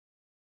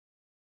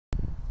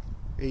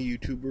Hey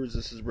YouTubers,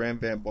 this is Ram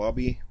Van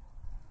Bobby.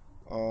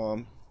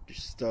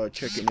 Just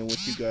checking in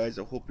with you guys.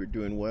 I hope you're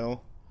doing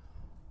well.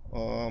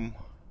 Um,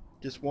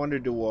 just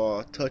wanted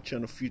to touch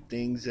on a few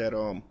things that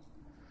I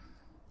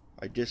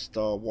just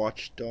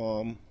watched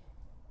a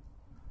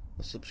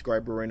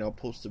subscriber right now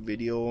post a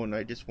video, and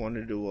I just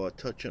wanted to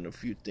touch on a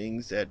few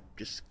things that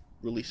just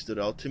really stood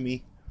out to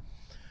me.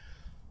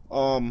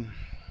 Um,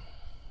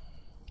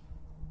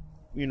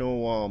 you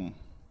know,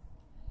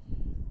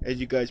 as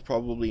you guys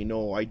probably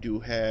know, I do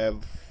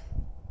have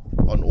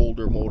an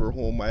older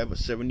motorhome. I have a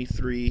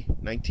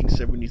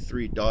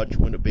 1973 Dodge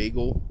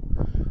Winnebago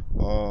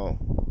uh,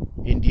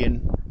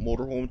 Indian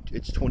motorhome.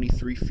 It's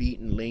 23 feet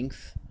in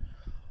length.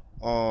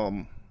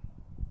 Um,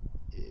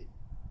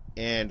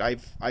 and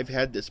I've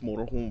had this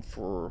motorhome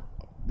for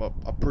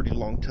a pretty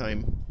long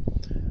time.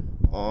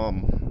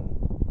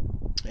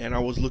 And I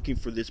was looking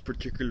for this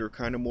particular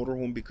kind of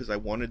motorhome because I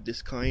wanted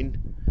this kind.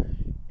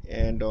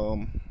 And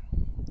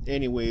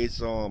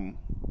anyways, a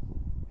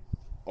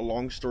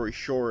long story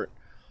short,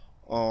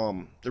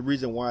 the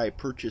reason why I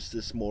purchased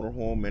this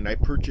motorhome, and I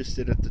purchased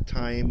it at the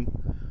time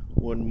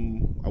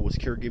when I was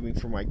caregiving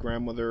for my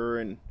grandmother,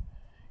 and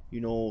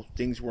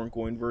things weren't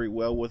going very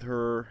well with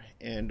her,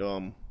 and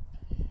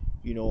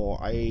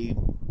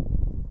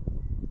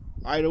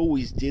I'd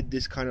always did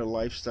this kind of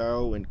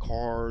lifestyle in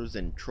cars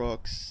and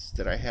trucks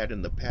that I had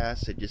in the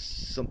past. It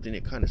just something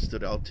that kind of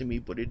stood out to me,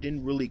 but it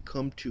didn't really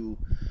come to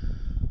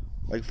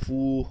like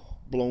full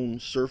blown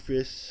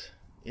surface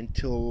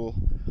until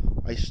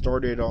I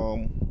started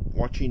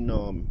watching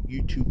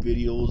YouTube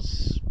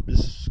videos.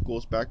 This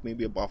goes back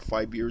maybe about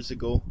 5 years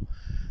ago.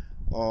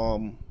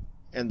 And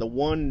the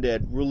one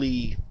that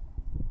really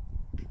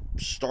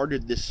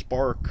started this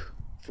spark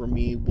for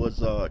me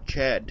was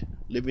Chad,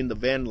 living the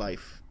van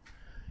life.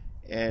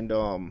 And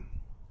the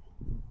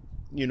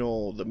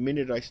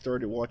minute I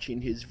started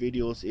watching his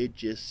videos, it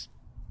just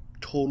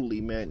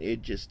totally,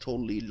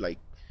 like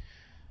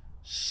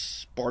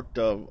sparked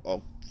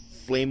a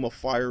flame of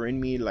fire in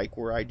me, like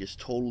where I just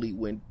totally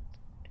went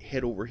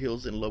head over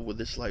heels in love with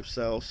this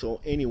lifestyle.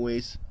 So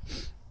anyways,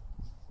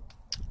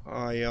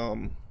 I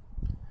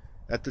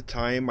at the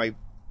time I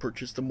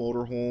purchased a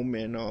motorhome,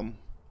 and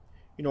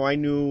I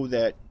knew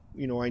that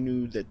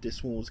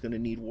this one was going to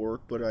need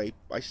work, but I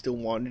still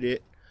wanted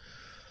it.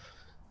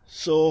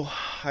 So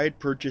I had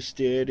purchased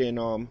it,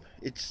 and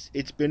it's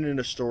been in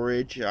a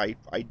storage. I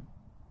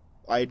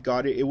had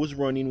got it. It was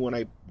running when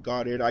I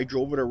got it. I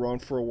drove it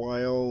around for a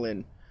while,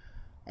 and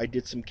I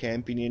did some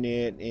camping in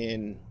it,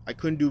 and I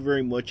couldn't do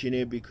very much in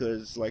it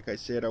because, like I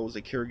said, I was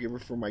a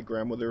caregiver for my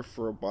grandmother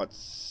for about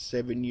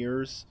 7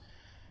 years,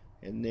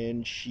 and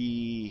then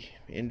she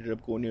ended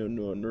up going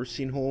into a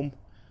nursing home.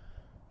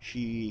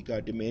 She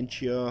got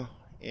dementia,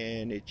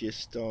 and it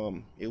just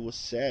it was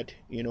sad.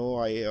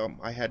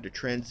 I had to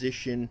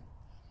transition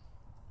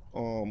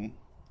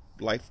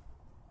life,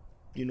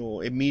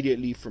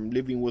 immediately from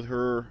living with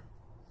her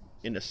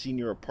in a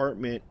senior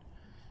apartment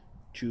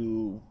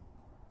to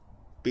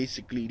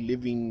basically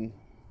living.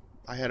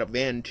 I had a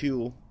van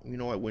too.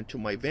 I went to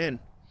my van,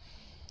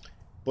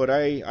 but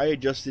I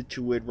adjusted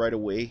to it right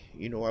away.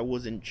 I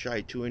wasn't shy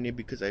to it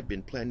because I've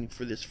been planning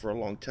for this for a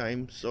long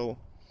time. So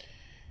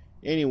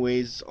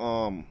anyways,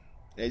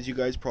 as you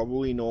guys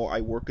probably know,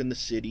 I work in the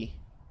city.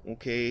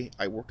 Okay,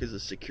 I work as a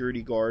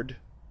security guard.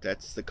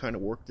 That's the kind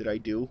of work that I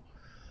do.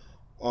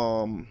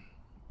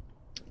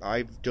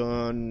 I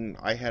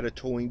had a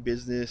towing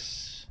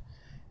business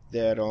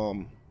that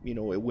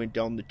it went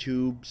down the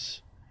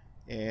tubes,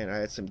 and I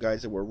had some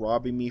guys that were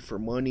robbing me for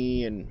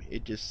money, and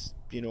it just,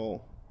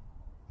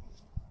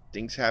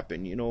 things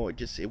happen.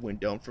 It went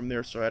down from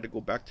there. So I had to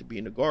go back to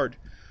being a guard,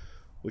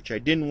 which I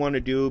didn't want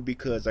to do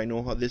because I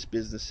know how this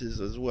business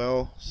is as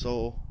well.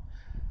 So,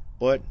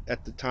 but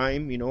at the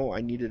time,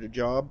 I needed a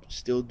job,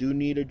 still do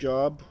need a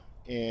job,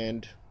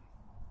 and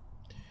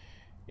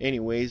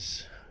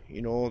anyways,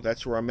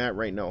 that's where I'm at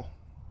right now.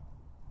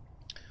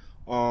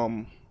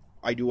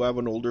 I do have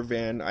an older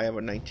van. I have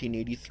a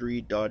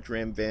 1983 Dodge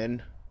Ram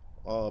van,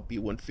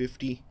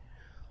 B150.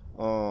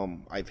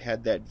 I've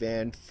had that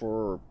van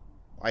for,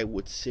 I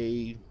would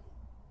say,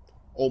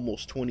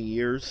 almost 20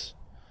 years.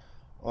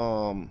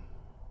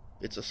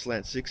 It's a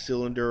slant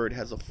 6-cylinder. It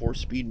has a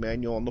 4-speed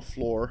manual on the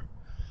floor.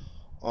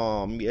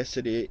 Yes,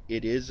 it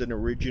is an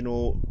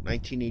original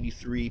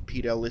 1983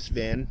 Pete Ellis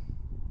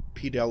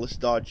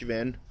Dodge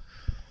van.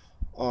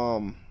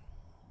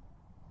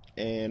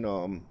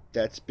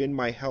 That's been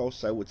my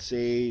house, I would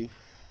say,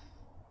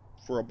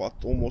 for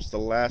about almost the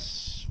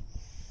last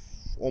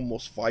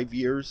almost 5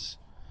 years.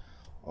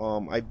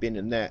 I've been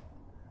in that.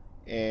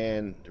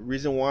 And the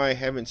reason why I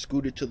haven't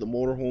scooted to the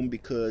motorhome,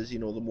 because the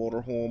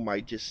motorhome,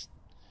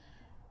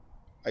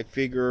 I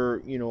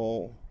figure,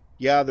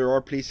 yeah, there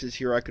are places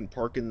here I can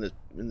park in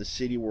the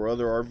city where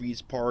other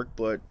RVs park,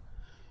 but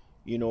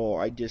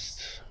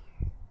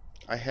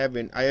I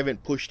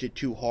haven't pushed it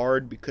too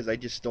hard because I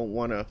just don't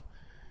want to.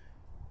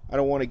 I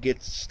don't want to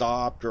get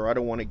stopped, or I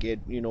don't want to get,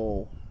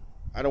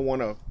 I don't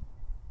want to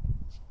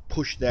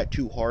push that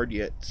too hard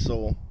yet.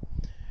 So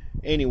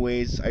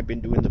anyways, I've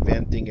been doing the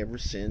van thing ever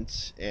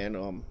since,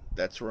 and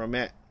that's where I'm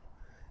at.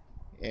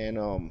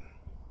 And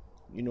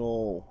you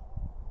know,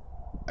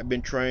 I've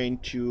been trying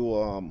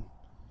to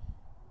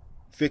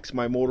fix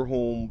my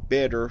motorhome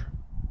better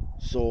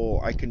so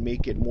I can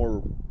make it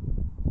more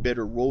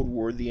better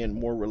roadworthy and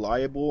more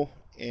reliable,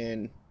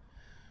 and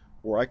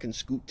where I can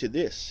scoot to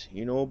this,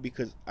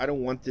 because I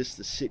don't want this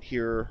to sit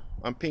here.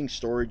 I'm paying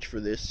storage for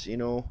this,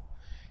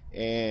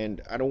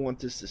 and I don't want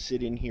this to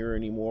sit in here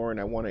anymore, and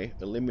I want to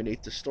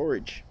eliminate the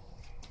storage.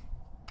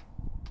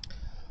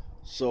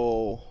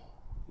 So,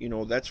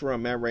 that's where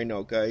I'm at right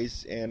now,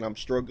 guys, and I'm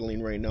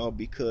struggling right now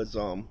because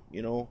I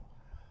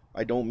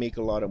don't make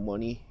a lot of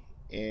money,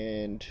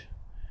 and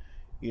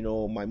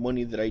my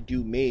money that I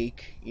do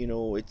make,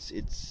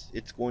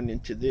 it's going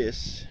into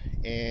this,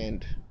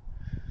 and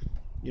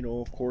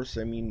of course,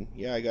 I mean,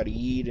 yeah, I got to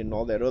eat and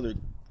all that other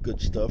good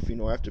stuff.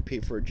 I have to pay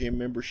for a gym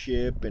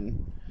membership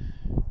and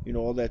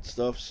all that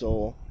stuff.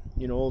 So,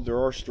 there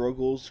are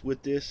struggles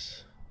with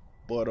this,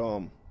 but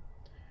a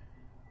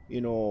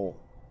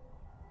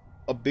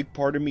big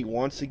part of me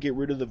wants to get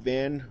rid of the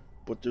van,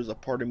 but there's a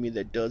part of me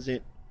that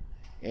doesn't.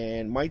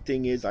 And my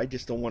thing is, I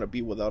just don't want to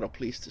be without a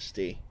place to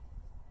stay.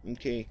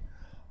 Okay,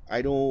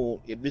 I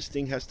don't. If this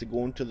thing has to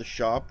go into the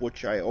shop,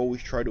 which I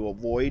always try to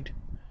avoid,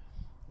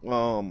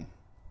 I'm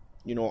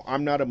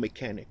not a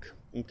mechanic.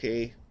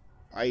 Okay,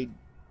 I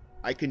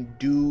can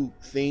do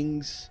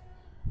things,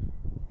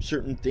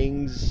 certain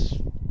things,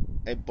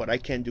 but I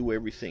can't do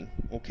everything.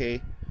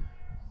 Okay,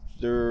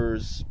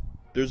 there's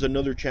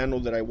another channel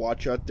that I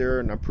watch out there,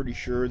 and I'm pretty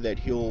sure that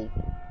he'll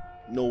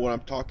know what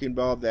I'm talking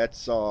about.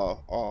 That's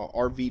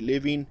RV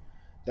Living.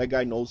 That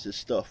guy knows his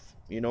stuff.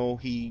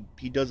 He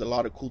does a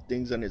lot of cool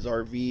things on his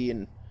RV,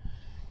 and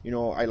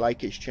I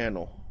like his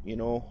channel.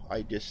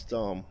 I just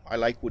I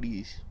like what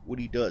he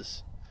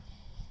does.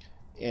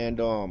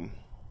 And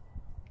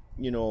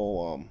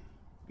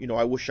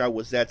I wish I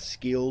was that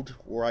skilled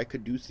where I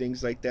could do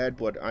things like that,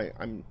 but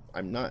I'm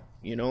not.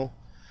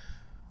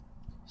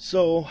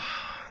 So,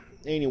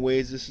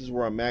 anyways, this is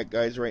where I'm at,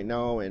 guys, right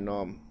now, and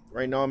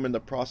right now I'm in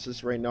the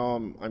process. Right now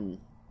I'm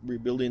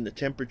rebuilding the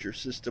temperature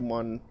system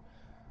on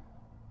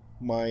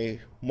my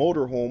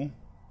motorhome,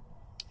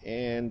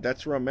 and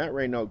that's where I'm at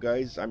right now,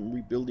 guys. I'm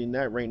rebuilding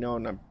that right now,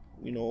 and I'm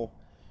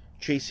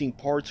chasing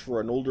parts for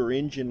an older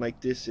engine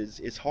like this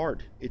is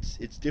hard. It's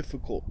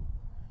difficult.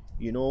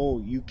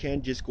 You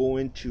can't just go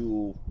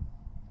into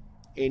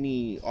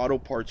any auto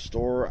parts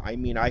store. I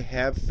mean, I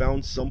have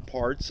found some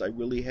parts, I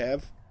really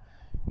have,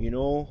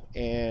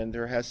 and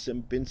there has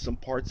been some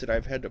parts that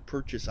I've had to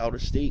purchase out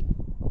of state.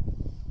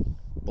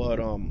 But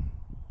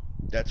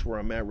that's where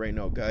I'm at right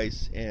now,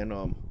 guys. And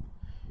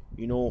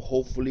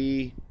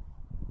hopefully,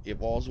 if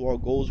all's well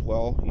goes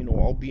well,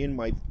 I'll be in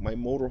my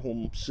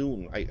motorhome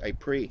soon. I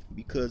pray,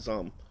 because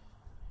I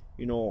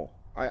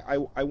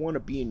want to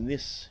be in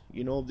this.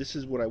 This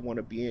is what I want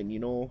to be in.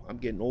 I'm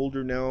getting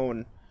older now,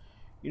 and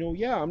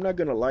yeah, I'm not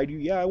gonna lie to you.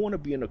 Yeah, I want to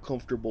be in a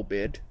comfortable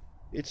bed.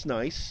 It's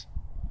nice.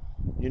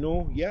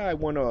 Yeah, I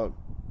want to.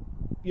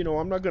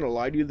 I'm not gonna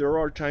lie to you. There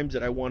are times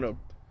that I want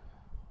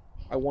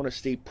to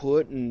stay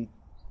put, and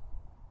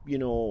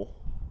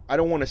I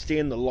don't want to stay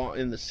in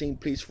the same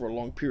place for a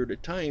long period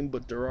of time.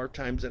 But there are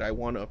times that I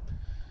want to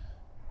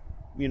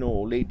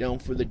lay down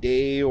for the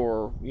day,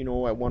 or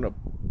I want to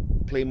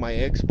play my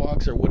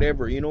Xbox or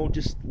whatever,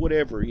 just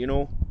whatever,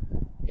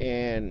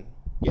 and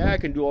yeah, I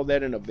can do all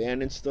that in a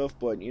van and stuff,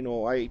 but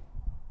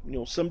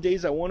some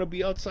days I want to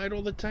be outside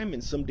all the time,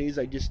 and some days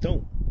I just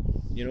don't,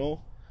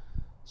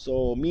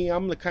 so me,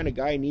 I'm the kind of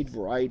guy, I need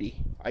variety.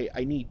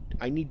 I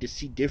need to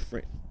see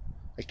different.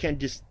 I can't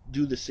just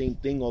do the same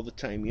thing all the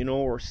time,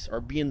 or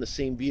be in the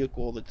same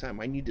vehicle all the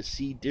time. I need to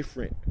see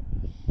different.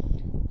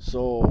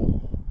 So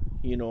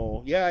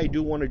yeah, I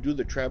do want to do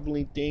the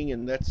traveling thing,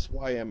 and that's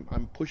why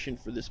I'm pushing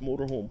for this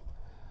motorhome.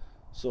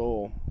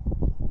 So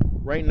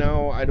right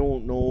now, I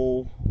don't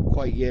know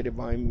quite yet if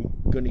I'm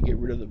gonna get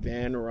rid of the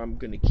van or I'm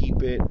gonna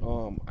keep it.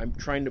 I'm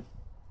trying to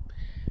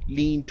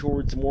lean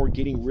towards more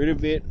getting rid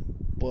of it,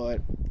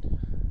 but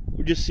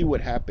we'll just see what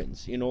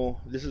happens.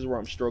 This is where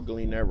I'm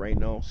struggling at right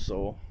now.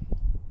 So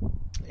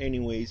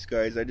anyways,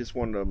 guys, I just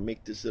wanted to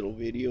make this little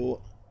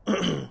video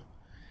and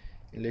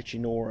let you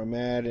know where I'm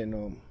at,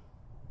 and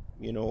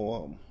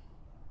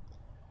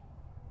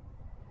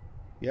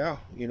yeah,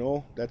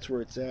 that's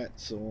where it's at.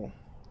 So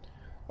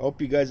I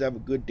hope you guys have a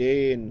good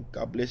day, and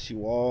God bless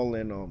you all,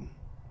 and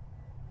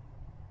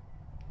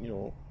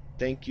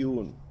thank you,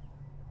 and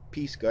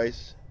peace,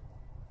 guys.